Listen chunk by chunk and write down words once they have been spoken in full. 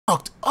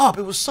fucked up.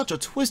 It was such a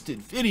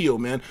twisted video,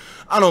 man.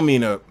 I don't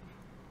mean to,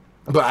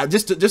 but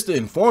just to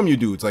inform you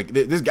dudes, like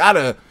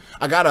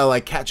I gotta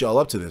like catch y'all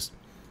up to this.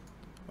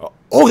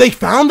 Oh, they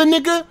found the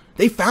nigga?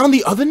 They found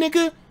the other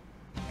nigga?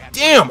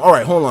 Damn. All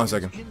right, hold on a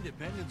second.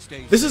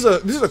 This is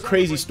a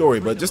crazy story,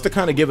 but just to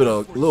kind of give it a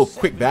little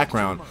quick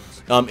background,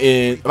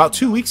 about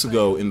 2 weeks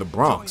ago in the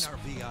Bronx,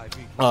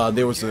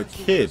 there was a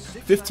kid,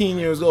 15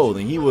 years old,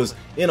 and he was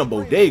in a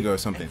bodega or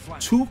something.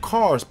 2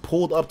 cars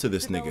pulled up to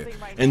this nigga,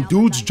 and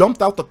dudes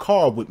jumped out the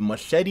car with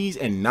machetes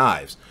and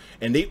knives.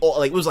 And they all,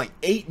 like, it was like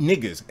 8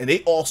 niggas, and they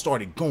all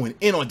started going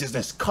in on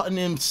just cutting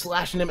him,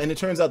 slashing him. And it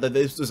turns out that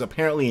this was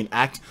apparently an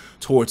act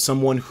towards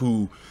someone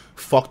who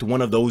fucked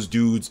one of those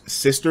dudes'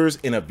 sisters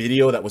in a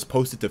video that was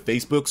posted to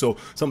Facebook. So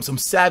some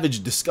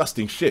savage,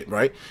 disgusting shit,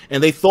 right?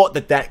 And they thought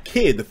that that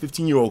kid, the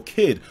 15-year-old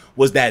kid,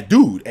 was that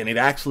dude, and it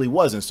actually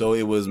wasn't. So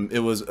it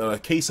was a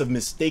case of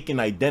mistaken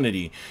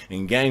identity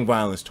and gang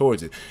violence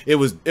towards it. It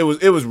was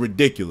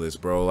ridiculous,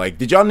 bro. Like,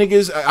 did y'all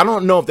niggas? I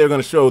don't know if they're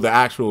gonna show the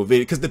actual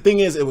video, because the thing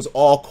is, it was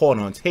all caught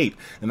on tape,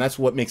 and that's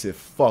what makes it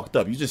fucked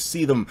up. You just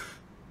see them.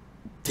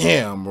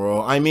 Damn,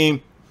 bro. I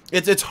mean,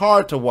 it's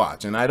hard to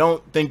watch, and I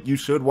don't think you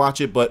should watch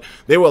it, but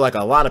there were like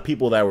a lot of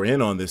people that were in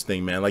on this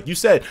thing, man. Like you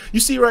said, you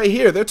see right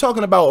here, they're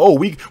talking about, oh,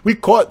 we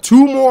caught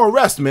 2 more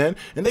arrests, man.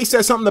 And they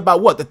said something about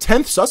what, the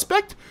 10th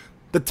suspect?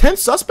 The 10th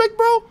suspect,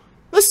 bro?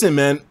 Listen,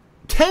 man,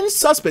 10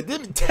 suspect,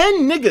 10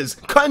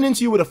 niggas cutting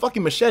into you with a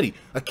fucking machete.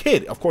 A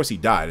kid, of course he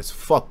died. It's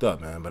fucked up,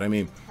 man. But I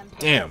mean,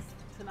 damn.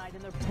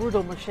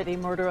 Brutal machete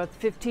murder of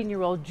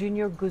 15-year-old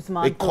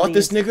Junior-Guzman-Feliz. They caught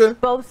this nigga?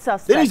 Both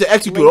suspects they need to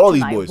execute all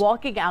these boys.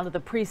 Walking out of the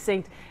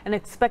precinct and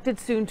expected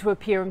soon to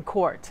appear in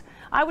court.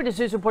 Eyewitness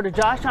News reporter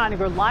Josh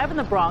Einiger live in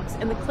the Bronx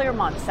in the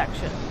Claremont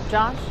section.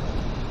 Josh?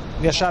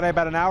 Yeah, Shade,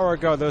 about an hour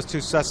ago, those 2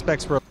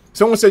 suspects were...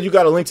 Someone said you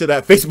got a link to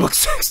that Facebook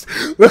text.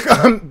 Look,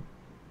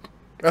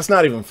 that's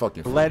not even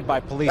fucking funny. Led by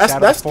police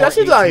that's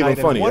not even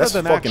funny. That's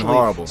fucking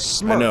horrible.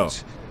 I know.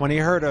 When he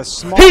heard a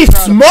small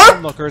crowd of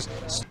onlookers...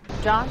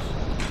 Josh?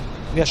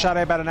 Yeah, Shade,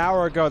 about an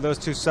hour ago, those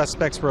 2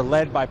 suspects were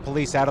led by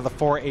police out of the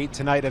 4-8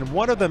 tonight, and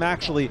one of them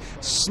actually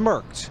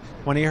smirked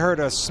when he heard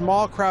a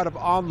small crowd of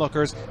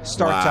onlookers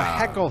start to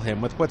heckle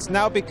him with what's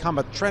now become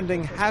a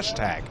trending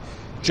hashtag,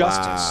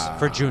 Justice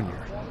for Junior.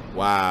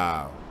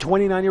 Wow.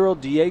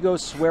 29-year-old Diego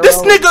Suero, this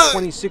nigga!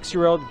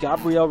 26-year-old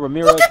Gabriel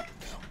Ramirez.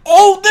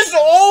 This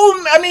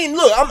old. I mean,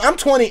 look, I'm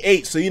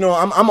 28, so you know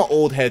I'm an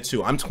old head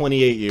too. I'm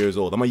 28 years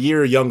old. I'm a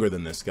year younger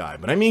than this guy,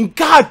 but I mean,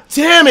 god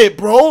damn it,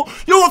 bro,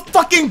 you're a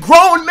fucking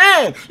grown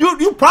man.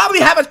 You probably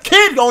have a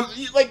kid going,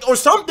 like, or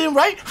something,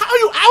 right? How are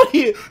you out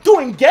here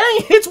doing gang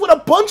hits with a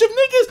bunch of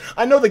niggas?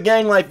 I know the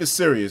gang life is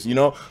serious, you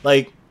know,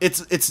 like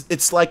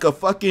it's like a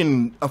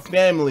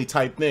family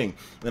type thing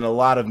in a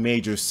lot of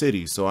major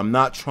cities. So I'm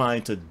not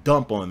trying to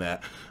dump on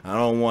that. I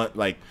don't want,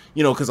 like,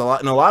 you know, because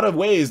in a lot of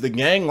ways the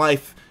gang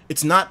life,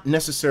 it's not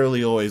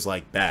necessarily always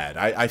like bad.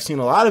 I've seen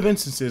a lot of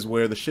instances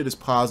where the shit is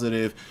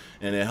positive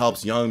and it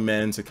helps young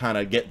men to kind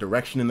of get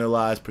direction in their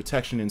lives,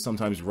 protection in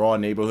sometimes raw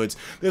neighborhoods.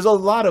 There's a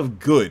lot of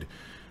good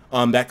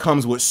that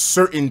comes with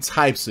certain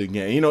types of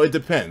gang. You know, it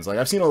depends. Like,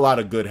 I've seen a lot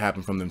of good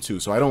happen from them too,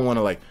 so I don't want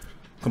to like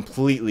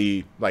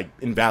completely like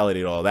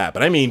invalidate all that.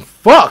 But I mean,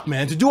 fuck,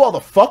 man, to do all the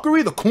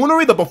fuckery, the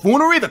coonery, the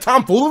buffoonery, the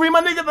tomfoolery,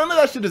 my nigga, none of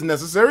that shit is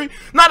necessary.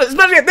 Not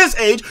especially at this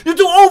age. You're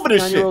too old for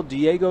this shit. 9-year-old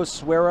Diego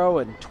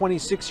Suero and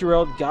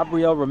 26-year-old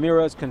Gabriel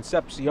Ramirez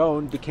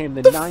Concepcion became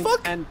the 9th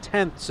and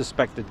 10th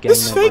suspected gang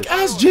members. This fake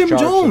ass Jim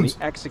Jones. For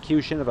the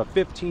execution of a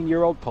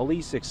 15-year-old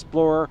police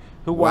explorer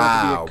who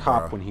wanted to be a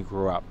cop when he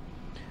grew up.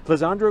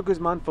 Lisandro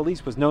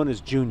Guzman-Feliz was known as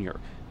Junior,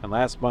 and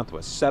last month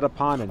was set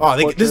upon and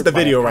this is the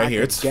video right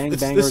here.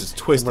 This is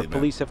twisted, man.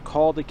 Police have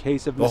called a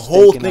case of the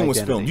whole thing was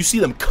filmed. You see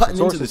them cutting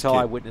into this kid. Tell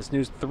Eyewitness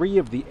News 3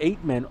 of the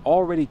 8 men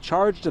already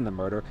charged in the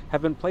murder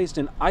have been placed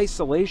in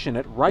isolation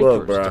at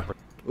Rikers.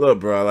 Look,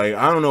 bro, like,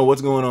 I don't know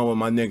what's going on with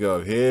my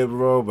nigga up here,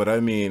 bro, but I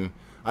mean,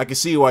 I can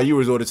see why you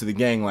resorted to the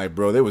gang life,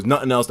 bro. There was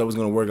nothing else that was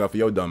going to work out for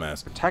your dumb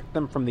ass. Protect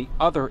them from the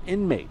other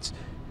inmates.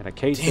 In a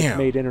case that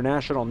made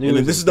international news.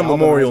 And this is the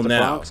memorial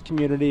now. Bronx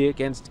community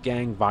against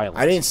gang violence.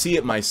 I didn't see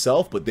it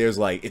myself, but there's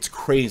like, it's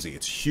crazy.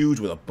 It's huge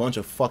with a bunch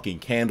of fucking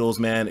candles,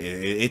 man.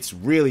 It's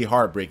really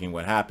heartbreaking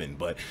what happened.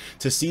 But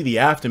to see the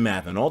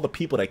aftermath and all the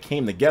people that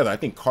came together, I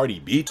think Cardi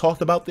B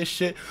talked about this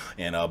shit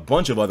and a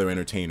bunch of other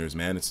entertainers,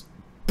 man. It's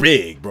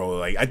big, bro.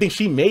 Like, I think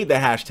she made the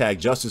hashtag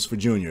Justice for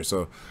Junior.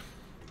 So,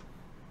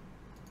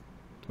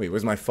 wait,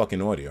 where's my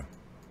fucking audio?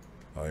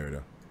 Oh, here we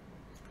go.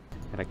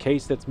 In a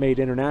case that's made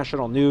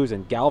international news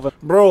and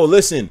galvanized. Bro,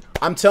 listen,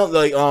 I'm telling,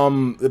 like,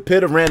 the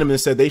pit of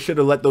randomness said they should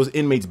have let those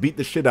inmates beat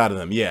the shit out of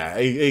them. Yeah,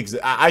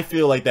 I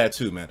feel like that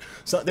too, man.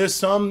 So there's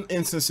some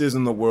instances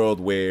in the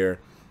world where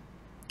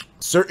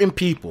certain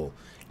people,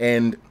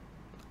 and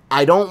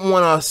I don't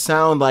want to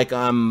sound like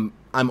I'm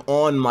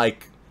on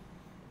like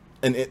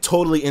a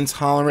totally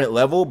intolerant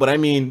level, but I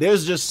mean,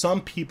 there's just some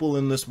people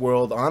in this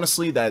world,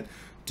 honestly, that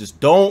just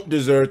don't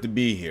deserve to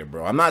be here,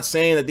 bro. I'm not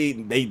saying that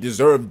they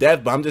deserve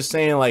death, but I'm just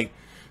saying, like,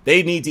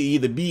 they need to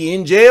either be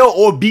in jail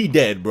or be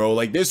dead, bro.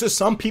 Like, there's just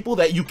some people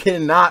that you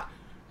cannot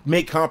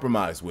make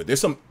compromise with.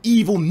 There's some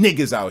evil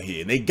niggas out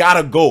here. They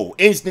gotta go.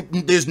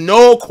 Instant. There's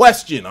no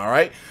question, all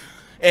right?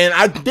 And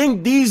I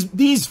think these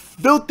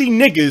filthy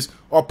niggas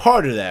are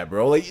part of that,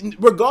 bro. Like,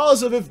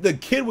 regardless of if the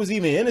kid was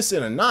even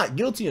innocent or not,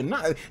 guilty or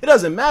not, it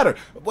doesn't matter.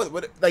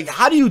 Like,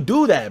 how do you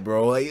do that,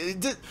 bro? Like,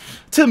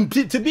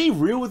 to be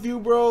real with you,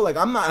 bro, like,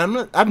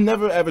 I've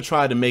never ever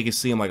tried to make it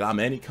seem like I'm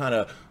any kind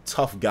of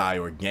tough guy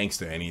or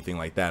gangster or anything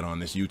like that on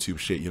this YouTube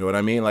shit. You know what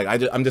I mean? Like,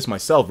 I'm just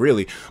myself,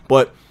 really.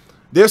 But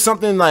there's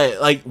something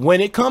like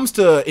when it comes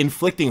to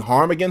inflicting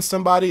harm against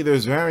somebody,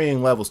 there's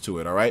varying levels to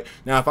it, all right?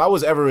 Now, if I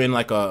was ever in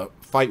like a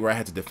fight where I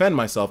had to defend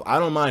myself, I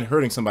don't mind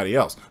hurting somebody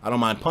else. I don't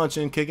mind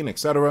punching, kicking,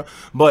 etc.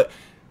 But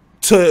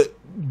to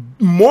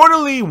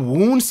mortally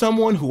wound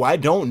someone who I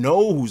don't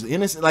know, who's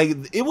innocent, like,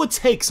 it would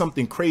take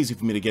something crazy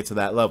for me to get to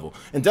that level.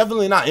 And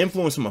definitely not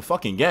influence from a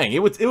fucking gang. It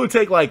would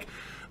take like,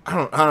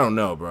 I don't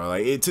know, bro.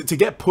 Like, to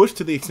get pushed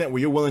to the extent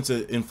where you're willing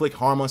to inflict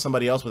harm on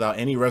somebody else without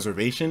any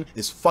reservation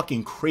is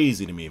fucking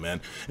crazy to me,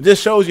 man. It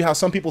just shows you how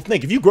some people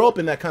think. If you grow up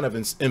in that kind of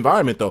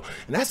environment, though,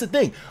 and that's the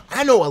thing,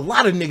 I know a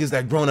lot of niggas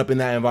that grown up in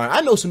that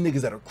environment. I know some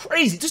niggas that are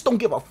crazy, just don't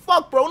give a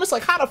fuck, bro. And it's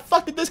like, how the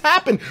fuck did this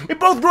happen? We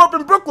both grew up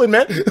in Brooklyn,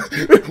 man.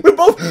 We're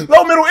both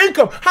low middle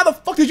income. How the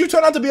fuck did you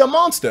turn out to be a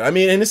monster? I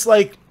mean, and it's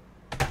like,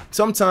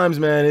 sometimes,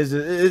 man,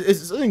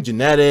 it's like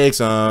genetics,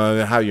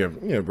 how you're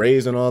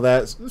raised and all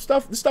that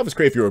stuff. This stuff is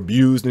crazy if you're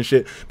abused and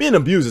shit. Being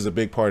abused is a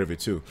big part of it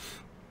too.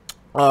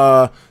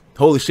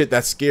 Holy shit,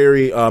 that's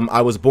scary.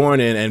 I was born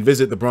in and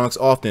visit the Bronx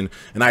often,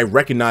 and I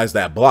recognize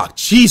that block.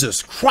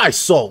 Jesus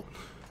Christ, Salt.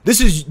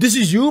 This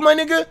is you, my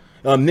nigga.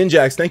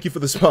 Ninjax, thank you for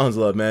the spawns,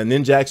 love, man.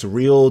 Ninjax,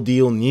 Real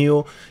Deal,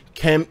 Neil,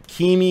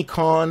 Kimi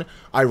Khan,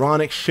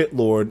 Ironic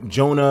Shitlord,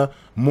 Jonah,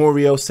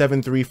 Morio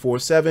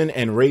 7347,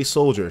 and Ray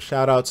Soldier.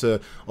 Shout out to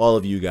all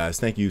of you guys.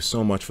 Thank you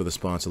so much for the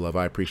sponsor, love.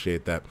 I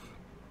appreciate that.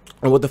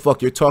 And what the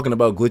fuck? You're talking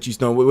about Glitchy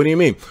Stone. What do you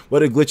mean? What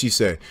did Glitchy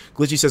say?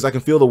 Glitchy says, I can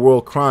feel the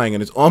world crying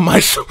and it's on my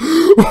show.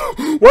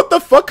 What the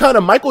fuck kind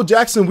of Michael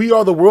Jackson We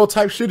Are the World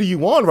type shit are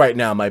you on right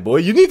now, my boy?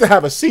 You need to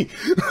have a seat.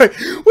 Like,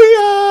 we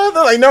are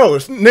the, like, no,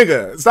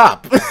 nigga,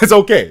 stop. It's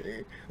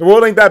okay. The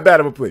world ain't that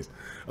bad of a place.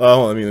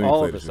 Let me all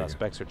play of the this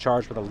suspects are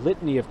charged with a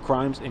litany of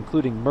crimes,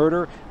 including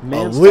murder,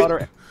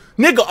 manslaughter.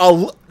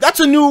 Nigga, that's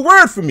a new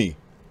word for me.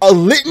 A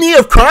litany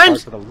of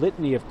crimes? With a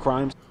litany of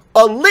crimes.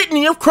 A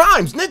litany of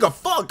crimes. Nigga,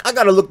 fuck. I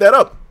gotta look that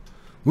up.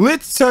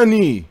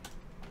 Litany.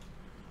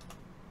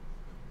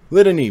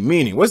 Litany,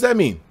 meaning. What's that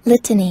mean?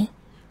 Litany.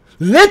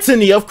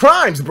 Litany of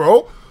crimes,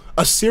 bro.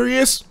 A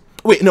series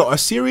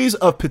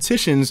of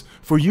petitions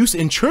for use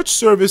in church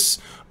service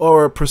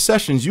or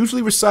processions,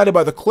 usually recited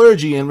by the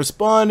clergy and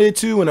responded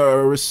to in a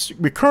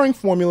recurring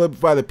formula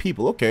by the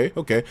people. Okay.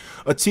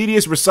 A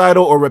tedious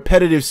recital or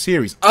repetitive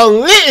series. A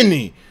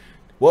litany.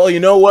 Well, you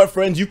know what,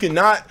 friends? You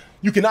cannot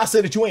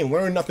say that you ain't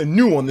learned nothing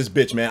new on this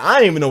bitch, man. I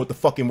didn't even know what the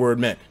fucking word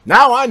meant.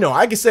 Now I know.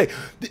 I can say,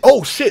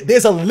 oh shit,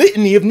 there's a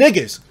litany of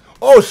niggas.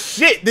 Oh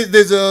shit,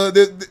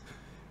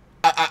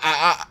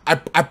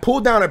 I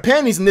pulled down her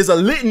panties and there's a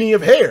litany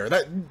of hair.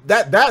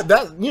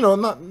 That you know,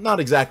 not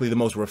exactly the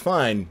most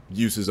refined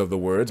uses of the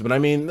words, but I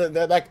mean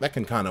that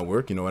can kind of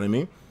work. You know what I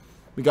mean?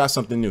 We got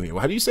something new here.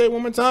 How do you say it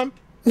one more time?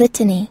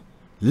 Litany.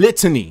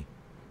 Litany.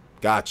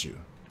 Got you.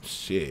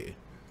 Shit.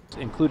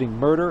 Including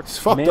murder,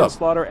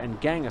 manslaughter, and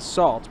gang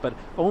assault, but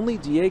only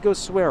Diego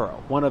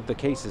Suero, one of the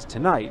cases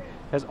tonight,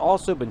 has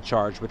also been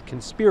charged with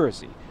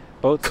conspiracy.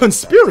 Both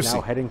conspiracy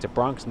now heading to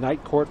Bronx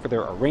Night Court for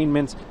their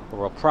arraignments,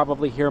 where we'll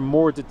probably hear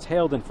more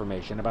detailed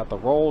information about the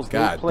roles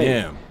they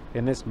played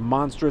in this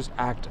monstrous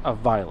act of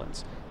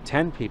violence.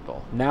 10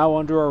 people now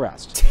under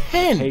arrest.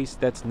 10. A case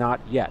that's not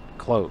yet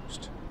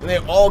closed. And they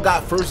all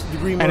got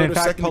first-degree murder, and in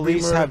fact, second-degree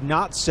police murder. have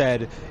not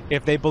said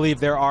if they believe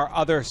there are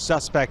other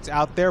suspects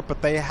out there,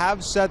 but they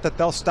have said that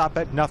they'll stop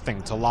at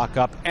nothing to lock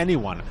up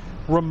anyone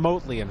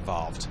remotely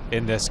involved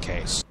in this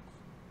case.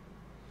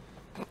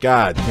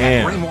 God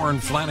damn. Raymore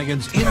and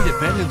Flanagan's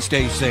Independence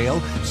Day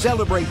sale.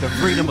 Celebrate the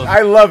freedom of...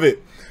 I love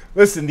it.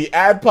 Listen, the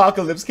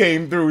adpocalypse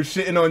came through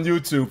shitting on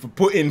YouTube for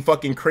putting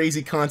fucking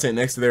crazy content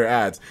next to their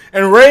ads.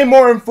 And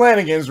Raymore and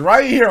Flanagan's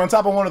right here on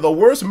top of one of the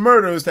worst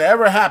murders to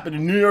ever happen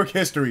in New York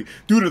history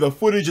due to the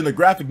footage and the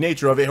graphic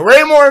nature of it.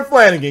 Raymore and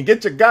Flanagan,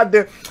 get your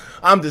goddamn...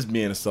 I'm just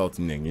being a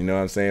salty nigga, you know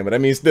what I'm saying? But I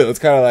mean, still, it's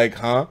kind of like,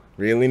 huh?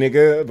 Really,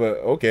 nigga? But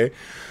okay.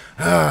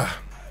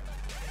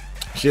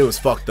 Shit was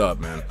fucked up,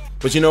 man.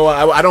 But you know what?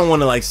 I don't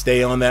want to, like,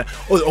 stay on that.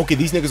 Oh, okay,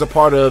 these niggas are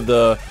part of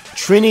the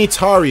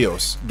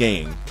Trinitarios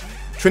gang.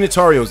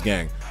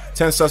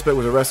 10 suspect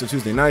was arrested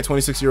Tuesday night.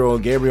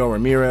 26-year-old Gabriel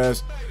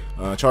Ramirez,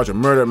 charged of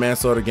murder,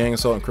 manslaughter, gang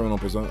assault, and criminal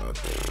presumption.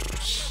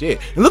 Shit.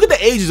 And look at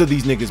the ages of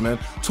these niggas, man.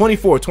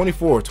 24,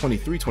 24,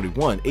 23,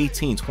 21,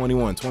 18,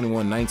 21,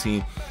 21,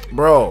 19.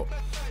 Bro,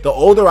 the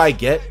older I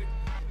get,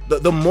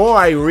 the more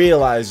I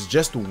realize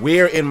just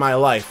where in my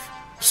life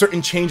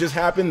certain changes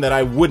happen that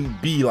I wouldn't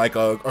be like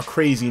a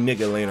crazy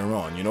nigga later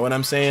on. You know what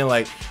I'm saying?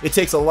 Like, it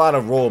takes a lot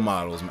of role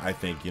models, I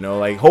think, you know?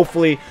 Like,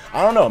 hopefully,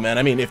 I don't know, man.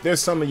 I mean, if there's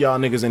some of y'all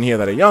niggas in here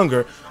that are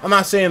younger, I'm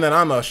not saying that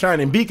I'm a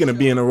shining beacon of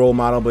being a role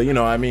model, but, you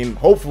know, I mean,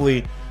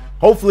 hopefully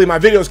hopefully my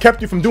videos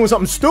kept you from doing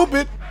something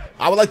stupid.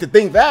 I would like to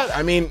think that.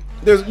 I mean,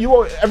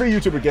 every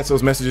YouTuber gets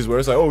those messages where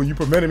it's like, oh, you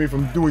prevented me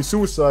from doing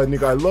suicide,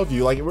 nigga, I love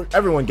you. Like,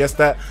 everyone gets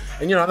that.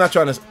 And, you know, I'm not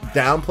trying to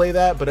downplay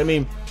that, but I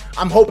mean,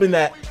 I'm hoping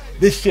that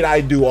this shit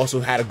I do also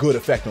had a good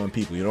effect on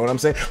people, you know what I'm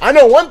saying? I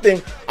know one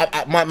thing,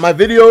 my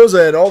videos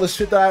and all the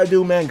shit that I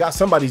do, man, got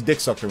somebody's dick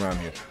sucked around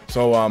here.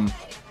 So,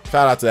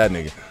 shout out to that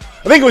nigga.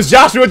 I think it was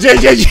Joshua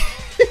JJG.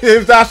 It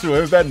was Joshua,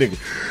 it was that nigga.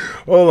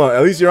 Hold on,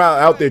 at least you're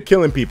out there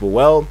killing people.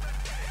 Well,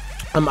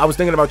 I was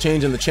thinking about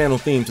changing the channel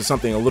theme to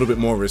something a little bit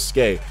more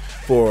risque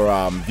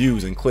for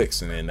views and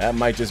clicks, and that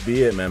might just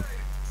be it, man.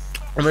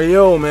 I mean,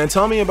 yo, man,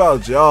 tell me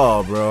about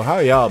y'all, bro. How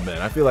y'all been?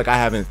 I feel like I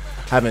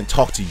haven't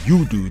talked to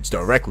you dudes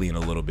directly in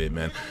a little bit,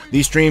 man.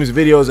 These streams,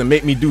 videos, and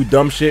make me do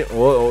dumb shit.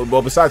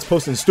 Well, besides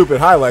posting stupid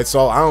highlights,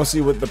 so I don't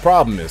see what the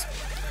problem is.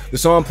 The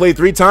song played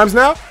 3 times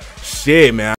now? Shit, man.